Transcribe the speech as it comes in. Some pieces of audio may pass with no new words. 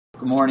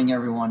Good morning,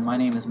 everyone. My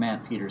name is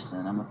Matt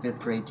Peterson. I'm a 5th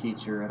grade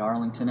teacher at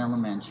Arlington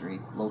Elementary,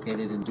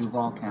 located in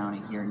Duval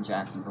County here in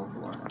Jacksonville,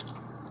 Florida.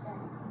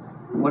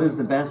 What is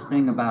the best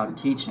thing about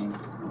teaching?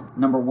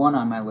 Number one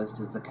on my list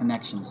is the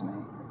connections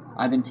made.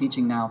 I've been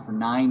teaching now for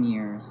 9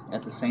 years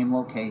at the same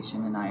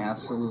location, and I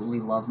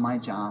absolutely love my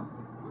job.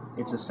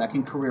 It's a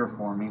second career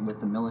for me, with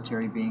the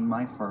military being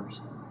my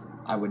first.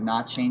 I would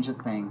not change a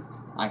thing.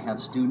 I have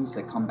students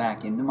that come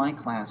back into my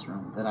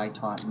classroom that I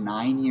taught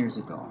 9 years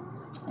ago,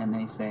 and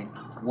they say,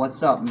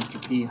 "What's up,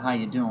 Mr. P? How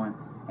you doing?"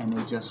 And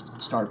they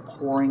just start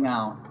pouring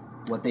out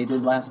what they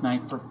did last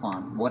night for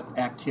fun, what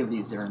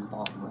activities they're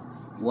involved with,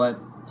 what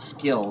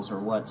skills or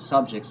what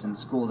subjects in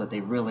school that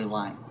they really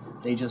like.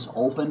 They just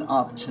open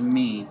up to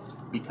me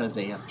because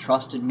they have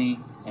trusted me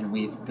and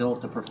we've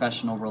built a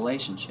professional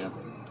relationship.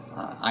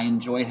 I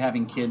enjoy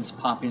having kids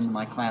pop into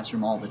my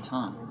classroom all the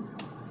time.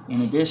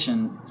 In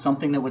addition,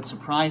 something that would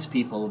surprise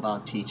people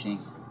about teaching,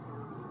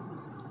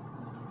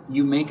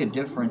 you make a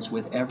difference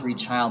with every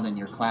child in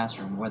your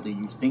classroom, whether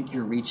you think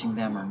you're reaching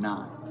them or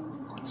not.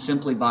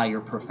 Simply by your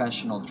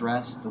professional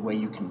dress, the way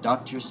you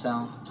conduct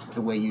yourself,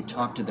 the way you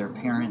talk to their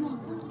parents,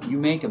 you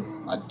make a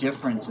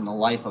difference in the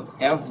life of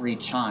every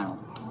child,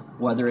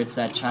 whether it's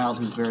that child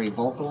who's very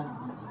vocal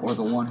or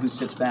the one who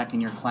sits back in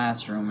your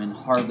classroom and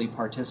hardly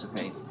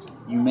participates.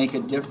 You make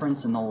a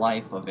difference in the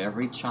life of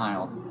every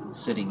child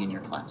sitting in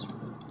your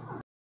classroom.